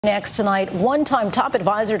Next tonight, one-time top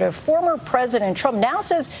advisor to former President Trump now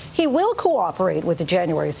says he will cooperate with the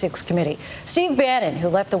January 6th committee. Steve Bannon, who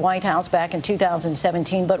left the White House back in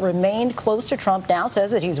 2017 but remained close to Trump, now says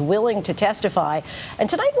that he's willing to testify. And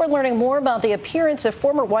tonight we're learning more about the appearance of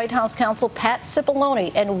former White House counsel Pat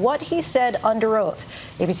Cipollone and what he said under oath.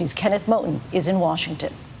 ABC's Kenneth Moton is in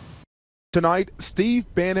Washington. Tonight, Steve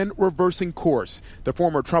Bannon reversing course. The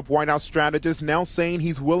former Trump White House strategist now saying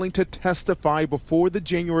he's willing to testify before the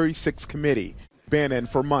January 6th committee. Bannon,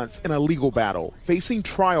 for months in a legal battle, facing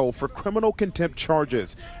trial for criminal contempt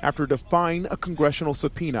charges after defying a congressional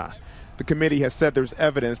subpoena. The committee has said there's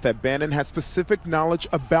evidence that Bannon had specific knowledge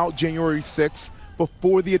about January 6th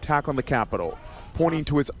before the attack on the Capitol, pointing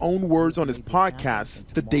to his own words on his podcast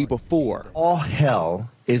the day before. All hell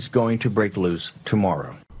is going to break loose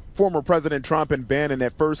tomorrow. Former President Trump and Bannon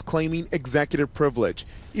at first claiming executive privilege,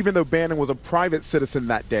 even though Bannon was a private citizen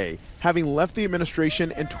that day, having left the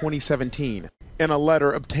administration in 2017. In a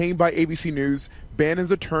letter obtained by ABC News,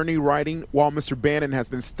 Bannon's attorney writing, while Mr. Bannon has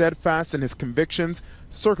been steadfast in his convictions,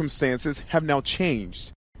 circumstances have now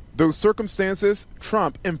changed. Those circumstances,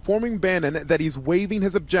 Trump informing Bannon that he's waiving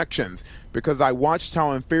his objections because I watched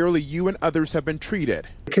how unfairly you and others have been treated.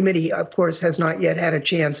 The committee, of course, has not yet had a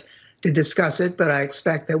chance to discuss it, but I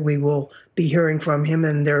expect that we will be hearing from him,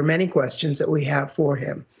 and there are many questions that we have for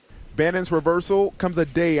him. Bannon's reversal comes a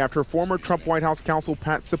day after former Trump White House counsel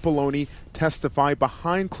Pat Cipollone testified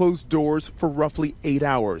behind closed doors for roughly 8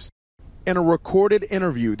 hours. In a recorded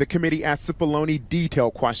interview, the committee asked Cipollone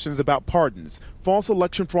detailed questions about pardons, false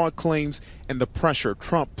election fraud claims, and the pressure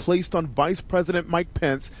Trump placed on Vice President Mike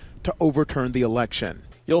Pence to overturn the election.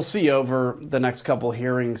 You'll see over the next couple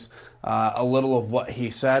hearings a little of what he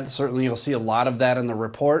said. Certainly you'll see a lot of that in the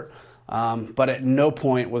report, but at no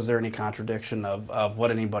point was there any contradiction of what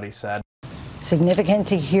anybody said. Significant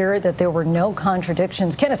to hear that there were no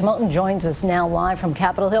contradictions. Kenneth Moton joins us now live from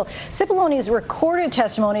Capitol Hill. Cipollone's recorded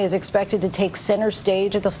testimony is expected to take center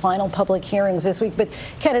stage at the final public hearings this week. But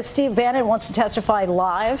Kenneth, Steve Bannon wants to testify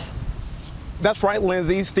live. That's right,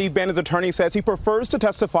 Lindsay. Steve Bannon's attorney says he prefers to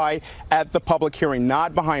testify at the public hearing,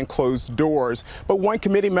 not behind closed doors. But one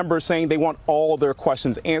committee member is saying they want all their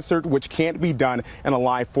questions answered, which can't be done in a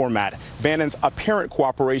live format. Bannon's apparent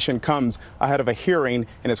cooperation comes ahead of a hearing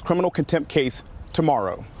in his criminal contempt case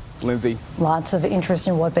tomorrow. Lindsay. Lots of interest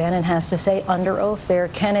in what Bannon has to say under oath there.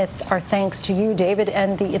 Kenneth, our thanks to you, David,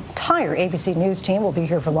 and the entire ABC News team will be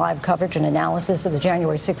here for live coverage and analysis of the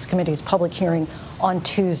January 6th committee's public hearing on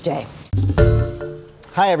Tuesday.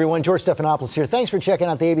 Hi, everyone. George Stephanopoulos here. Thanks for checking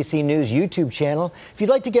out the ABC News YouTube channel. If you'd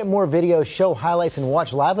like to get more videos, show highlights, and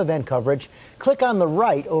watch live event coverage, click on the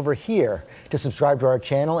right over here to subscribe to our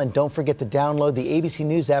channel. And don't forget to download the ABC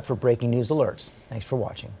News app for breaking news alerts. Thanks for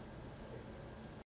watching.